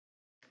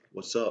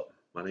What's up?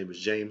 My name is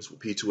James with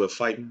P2F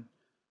Fighting,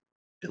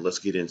 and let's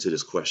get into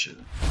this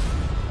question.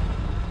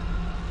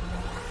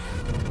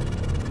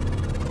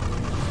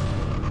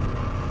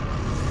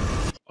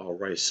 All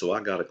right, so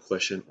I got a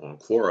question on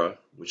Quora,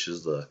 which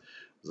is the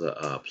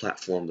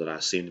platform that I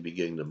seem to be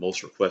getting the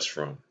most requests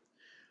from.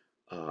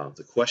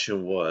 The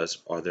question was,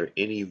 are there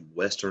any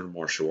Western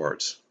martial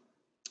arts?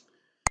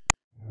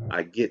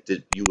 I get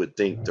that you would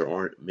think there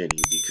aren't many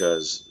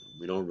because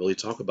we don't really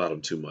talk about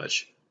them too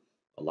much.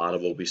 A lot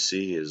of what we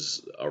see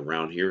is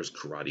around here is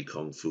karate,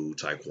 kung fu,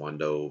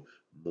 taekwondo,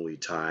 Muay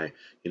Thai.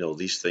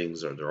 These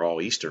things they're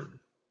all Eastern.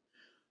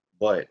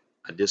 But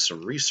I did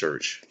some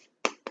research.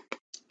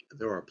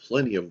 There are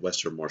plenty of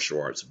Western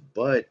martial arts,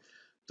 but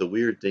the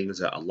weird thing is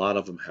that a lot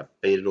of them have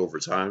faded over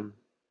time,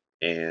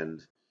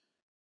 and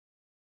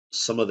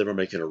some of them are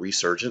making a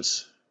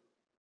resurgence.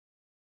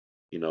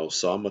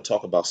 So I'm gonna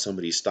talk about some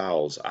of these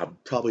styles. I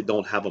probably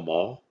don't have them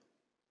all,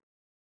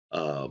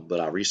 but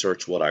I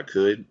researched what I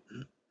could,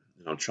 and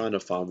I'm trying to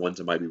find ones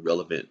that might be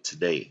relevant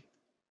today.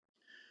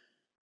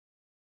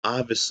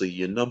 Obviously,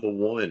 your number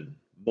one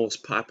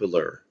most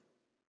popular,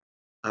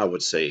 I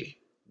would say,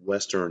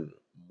 Western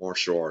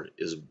martial art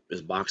is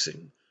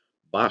boxing.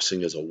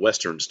 Boxing is a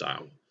Western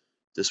style.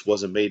 This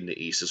wasn't made in the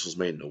East. This was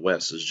made in the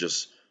West. It's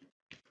just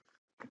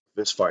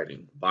fist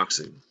fighting,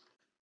 boxing.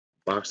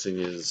 Boxing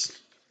is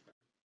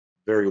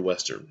very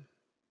Western.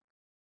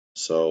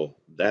 So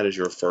that is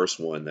your first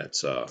one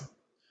that's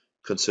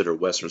considered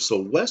Western.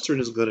 So Western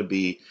is going to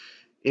be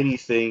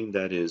anything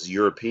that is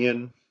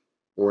European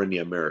or in the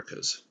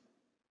Americas.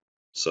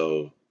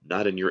 So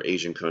not in your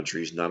Asian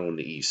countries, not on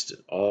the East,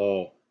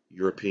 all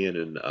European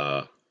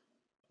and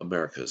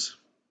Americas.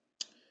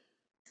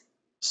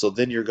 So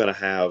then you're going to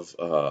have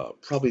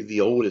probably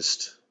the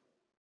oldest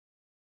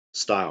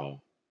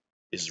style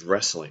is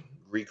wrestling,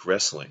 Greek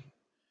wrestling.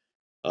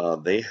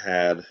 They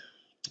had,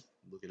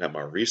 looking at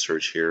my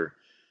research here,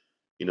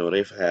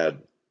 they've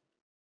had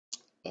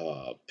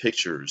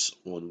pictures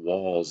on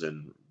walls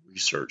and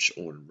research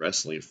on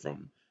wrestling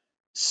from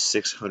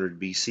 600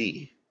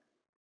 BC.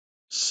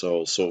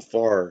 So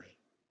far,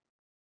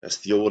 that's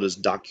the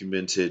oldest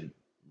documented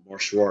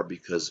martial art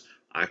because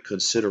I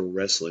consider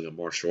wrestling a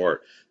martial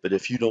art. But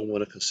if you don't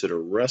want to consider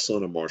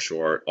wrestling a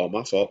martial art, oh,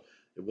 my fault.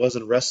 It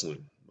wasn't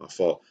wrestling. My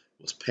fault.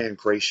 It was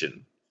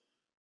pancration.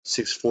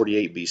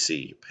 648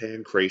 BC.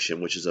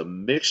 Pancration, which is a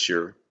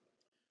mixture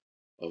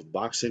of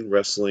boxing,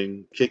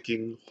 wrestling,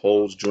 kicking,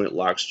 holds, joint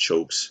locks,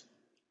 chokes.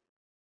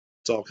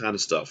 It's all kind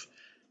of stuff.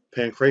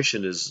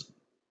 Pancration is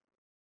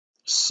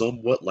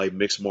somewhat like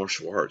mixed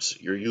martial arts.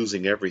 You're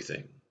using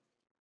everything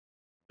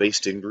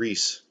based in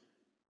Greece.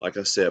 Like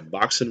I said,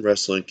 boxing,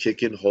 wrestling,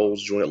 kicking,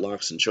 holds, joint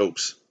locks, and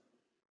chokes.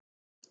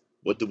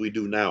 What do we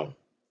do now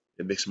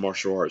in mixed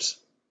martial arts?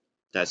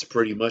 That's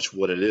pretty much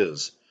what it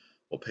is.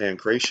 Well,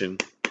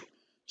 pancration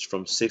is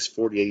from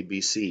 648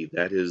 BC.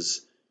 That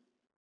is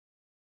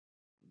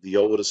the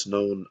oldest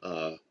known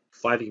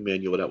fighting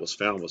manual that was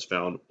found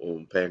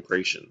on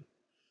pancration.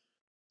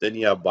 Then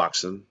you have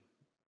boxing,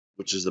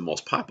 which is the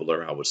most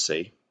popular, I would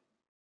say.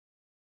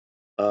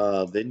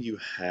 Then you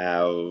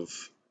have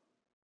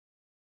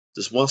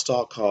this one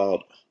style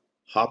called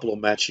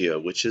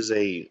Hoplomachia, which is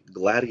a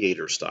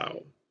gladiator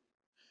style.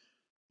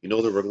 There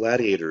were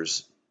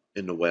gladiators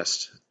in the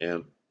West,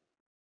 and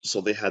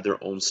so they had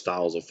their own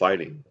styles of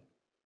fighting.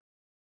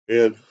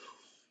 And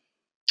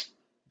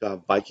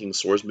got Viking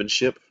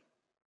swordsmanship.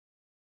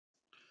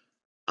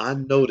 I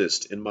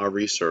noticed in my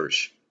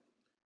research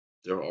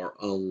there are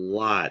a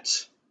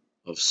lot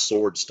of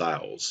sword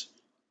styles,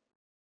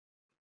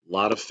 a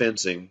lot of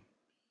fencing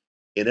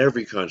in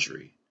every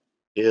country.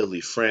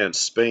 Italy, France,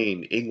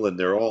 Spain, England,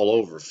 they're all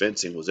over.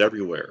 Fencing was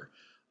everywhere.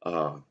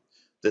 Uh,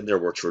 then there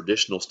were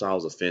traditional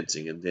styles of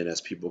fencing, and then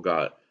as people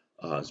got,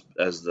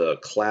 as the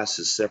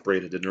classes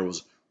separated, then there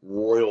was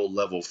royal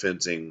level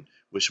fencing,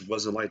 which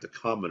wasn't like the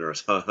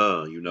commoners,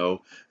 and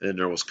then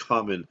there was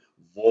common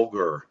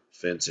vulgar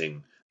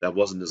fencing that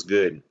wasn't as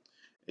good.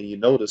 And you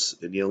notice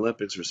in the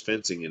Olympics there's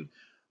fencing, and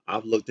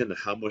I've looked into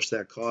how much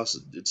that costs.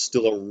 It's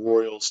still a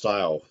royal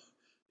style.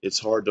 It's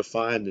hard to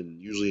find,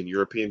 and usually in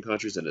European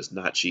countries, and it's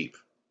not cheap.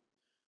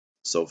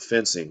 So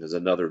fencing is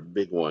another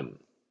big one.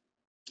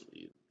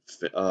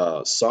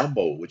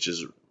 Sambo, which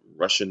is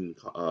Russian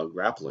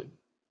grappling.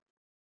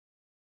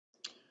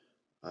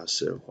 I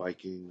said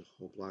Viking,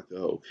 Hoplaka,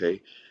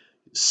 okay.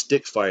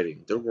 Stick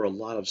fighting. There were a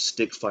lot of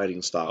stick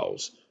fighting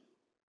styles.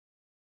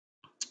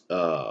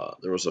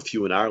 There was a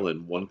few in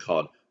Ireland, one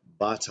called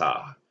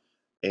Bata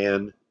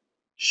and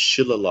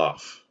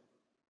Shillelagh,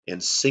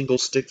 and single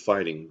stick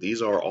fighting.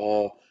 These are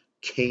all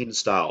cane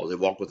styles. They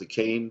walk with a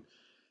cane,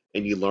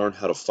 and you learn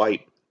how to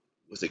fight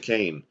with a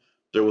cane.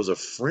 There was a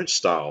French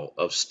style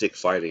of stick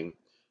fighting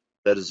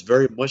that is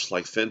very much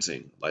like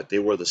fencing. Like they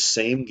wear the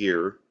same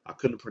gear. I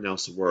couldn't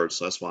pronounce the word,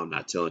 so that's why I'm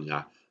not telling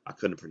you. I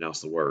couldn't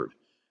pronounce the word.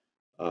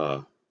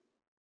 Uh,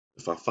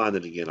 if I find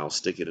it again, I'll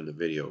stick it in the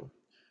video.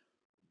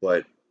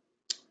 But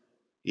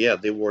yeah,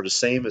 they wore the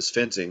same as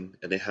fencing,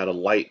 and they had a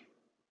light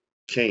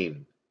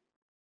cane,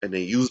 and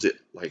they used it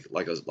like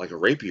a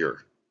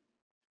rapier.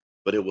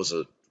 but it was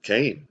a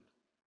cane.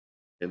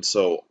 And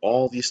so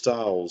all these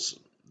styles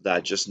that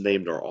I just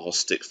named are all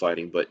stick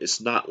fighting, but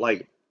it's not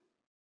like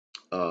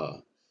uh,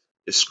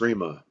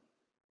 Eskrima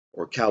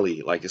or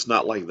Kali. Like it's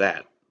not like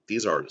that.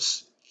 These are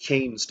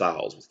cane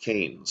styles with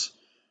canes,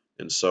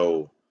 and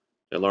so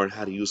they learn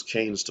how to use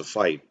canes to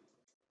fight.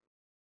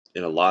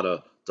 And a lot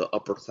of the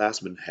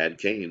upperclassmen had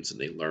canes, and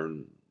they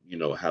learned,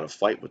 how to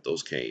fight with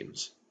those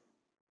canes.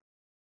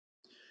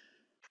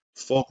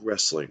 Folk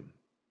wrestling.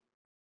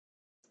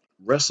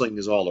 Wrestling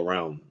is all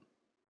around,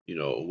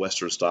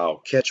 Western style.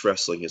 Catch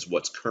wrestling is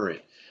what's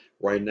current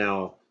right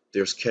now.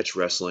 There's catch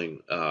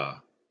wrestling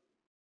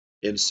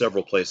in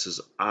several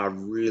places. I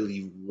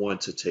really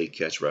want to take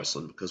catch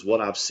wrestling because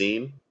what I've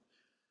seen,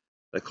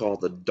 they call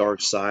it the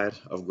dark side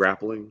of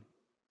grappling.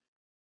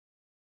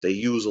 They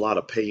use a lot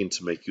of pain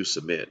to make you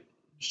submit.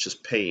 It's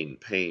just pain,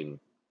 pain,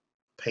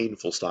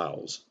 painful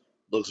styles.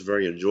 Looks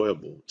very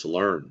enjoyable to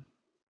learn.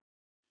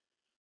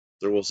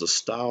 There was a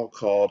style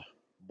called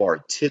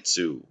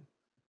Bartitsu,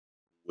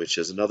 which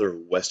is another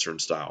Western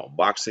style.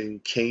 Boxing,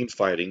 cane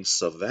fighting,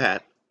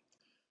 Savat,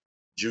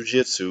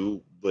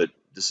 Jiu-Jitsu, but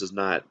this is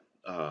not,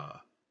 uh,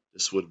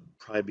 this would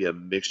probably be a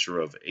mixture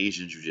of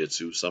Asian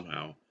Jiu-Jitsu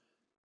somehow.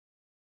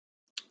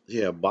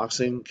 Yeah,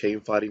 boxing,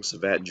 cane fighting,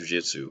 Savat, and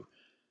Jiu-Jitsu.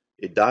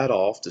 It died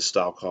off, this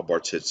style called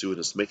Bartitsu, and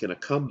it's making a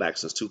comeback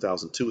since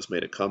 2002. It's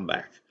made a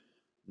comeback.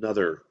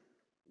 Another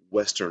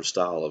Western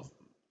style of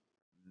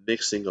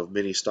mixing of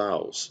many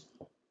styles.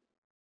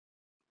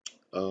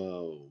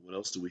 What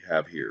else do we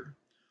have here?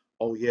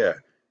 Oh yeah,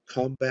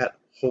 Combat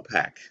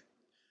Hopak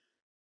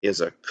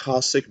is a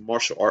Cossack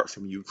martial art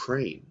from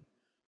Ukraine.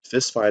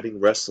 Fist fighting,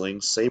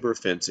 wrestling, saber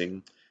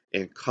fencing,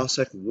 and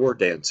Cossack war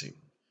dancing.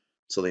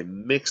 So they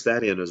mix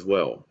that in as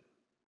well.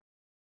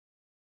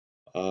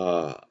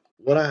 Uh,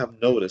 what I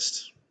have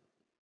noticed,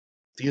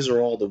 these are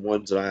all the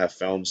ones that I have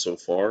found so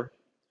far.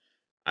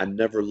 I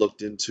never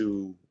looked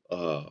into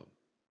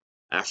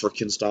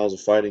African styles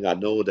of fighting. I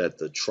know that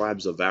the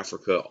tribes of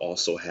Africa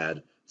also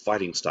had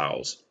fighting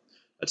styles.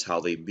 That's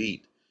how they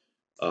beat,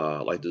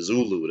 like the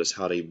Zulu. That's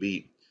how they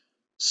beat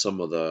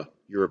some of the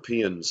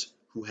Europeans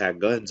who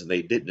had guns and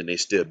they didn't, and they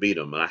still beat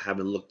them. And I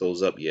haven't looked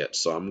those up yet,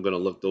 so I'm gonna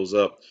look those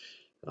up.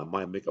 And I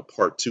might make a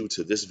part two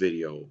to this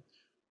video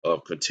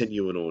of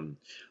continuing on.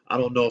 I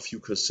don't know if you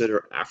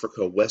consider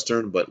Africa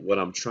Western, but what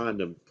I'm trying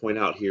to point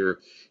out here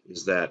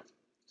is that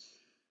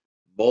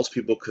most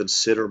people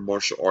consider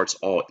martial arts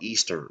all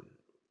Eastern,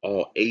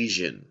 all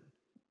Asian.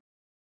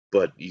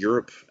 But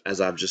Europe,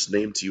 as I've just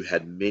named to you,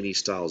 had many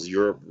styles.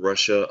 Europe,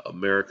 Russia,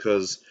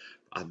 Americas.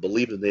 I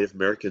believe the Native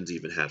Americans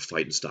even had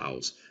fighting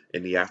styles,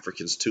 and the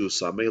Africans too.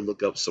 So I may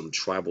look up some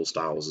tribal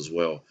styles as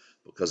well,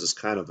 because it's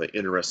kind of an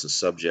interesting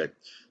subject.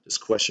 This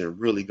question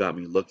really got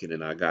me looking,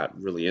 and I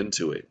got really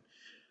into it.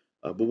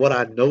 But what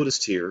I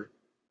noticed here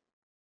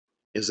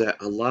is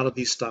that a lot of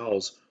these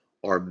styles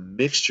are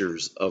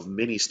mixtures of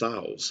many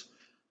styles.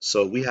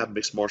 So we have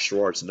mixed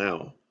martial arts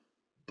now,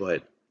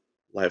 but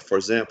like for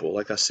example,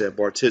 like I said,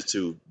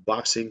 Bartitsu,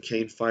 boxing,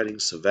 cane fighting,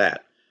 Savat,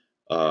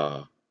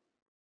 uh,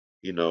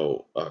 you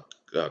know, uh,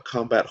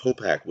 combat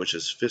hopak, which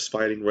is fist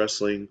fighting,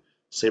 wrestling,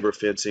 saber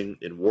fencing,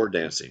 and war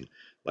dancing.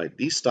 Like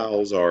these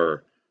styles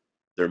are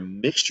they're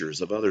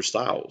mixtures of other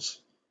styles,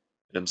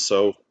 and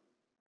so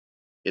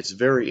it's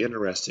very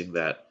interesting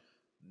that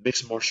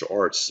mixed martial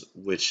arts,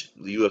 which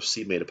the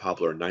UFC made it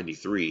popular in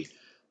 '93,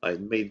 like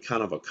made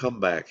kind of a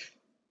comeback,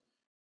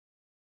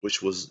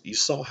 which was you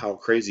saw how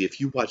crazy if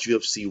you watch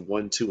UFC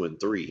 1, 2, and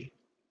 3.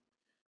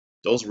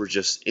 Those were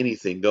just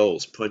anything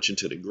goes, punch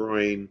into the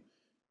groin.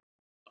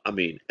 I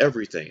mean,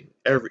 everything,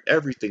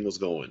 everything was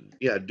going.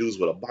 Yeah, dudes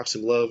with a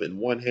boxing glove in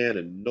one hand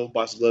and no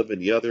boxing glove in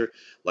the other.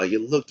 Like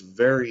it looked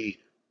very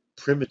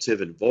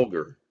primitive and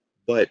vulgar.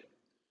 But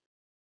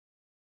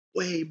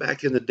way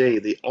back in the day,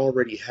 they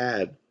already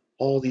had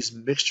all these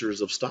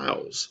mixtures of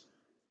styles.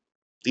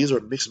 These are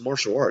mixed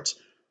martial arts.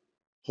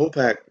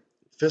 Hopak,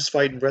 fist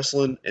fighting,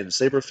 wrestling, and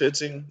saber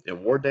fencing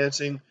and war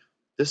dancing.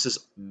 This is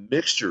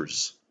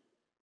mixtures.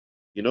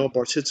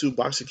 Bartitsu,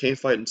 boxing, cane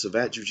fighting,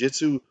 Savat,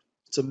 Jiu-Jitsu,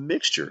 it's a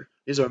mixture.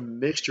 These are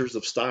mixtures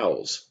of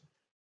styles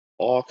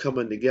all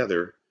coming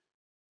together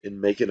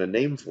and making a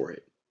name for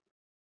it.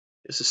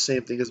 It's the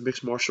same thing as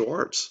mixed martial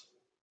arts.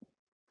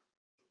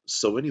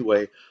 So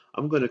anyway,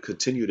 I'm going to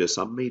continue this.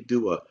 I think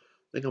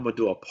I'm going to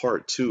do a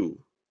part two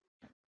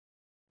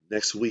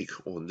next week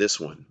on this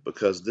one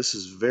because this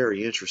is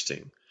very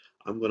interesting.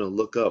 I'm going to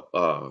look up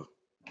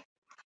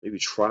maybe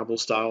tribal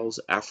styles,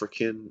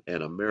 African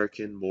and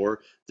American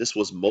more. This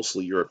was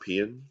mostly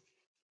European.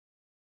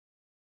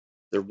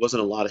 There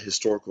wasn't a lot of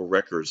historical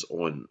records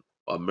on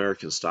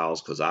American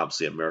styles because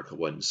obviously America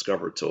wasn't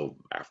discovered till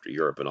after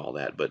Europe and all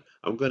that. But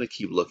I'm going to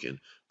keep looking.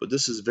 But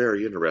this is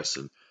very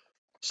interesting.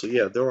 So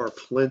yeah, there are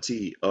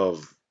plenty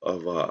of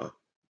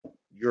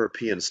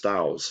European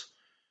styles.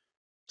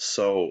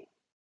 So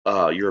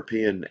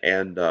European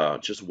and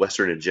just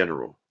Western in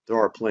general. There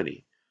are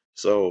plenty.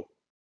 So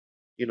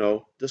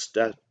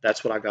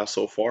that's what I got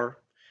so far.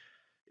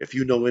 If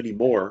you know any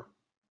more,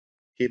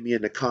 hit me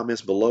in the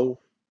comments below.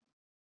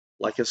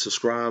 Like and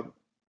subscribe.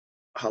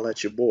 holla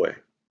at your boy.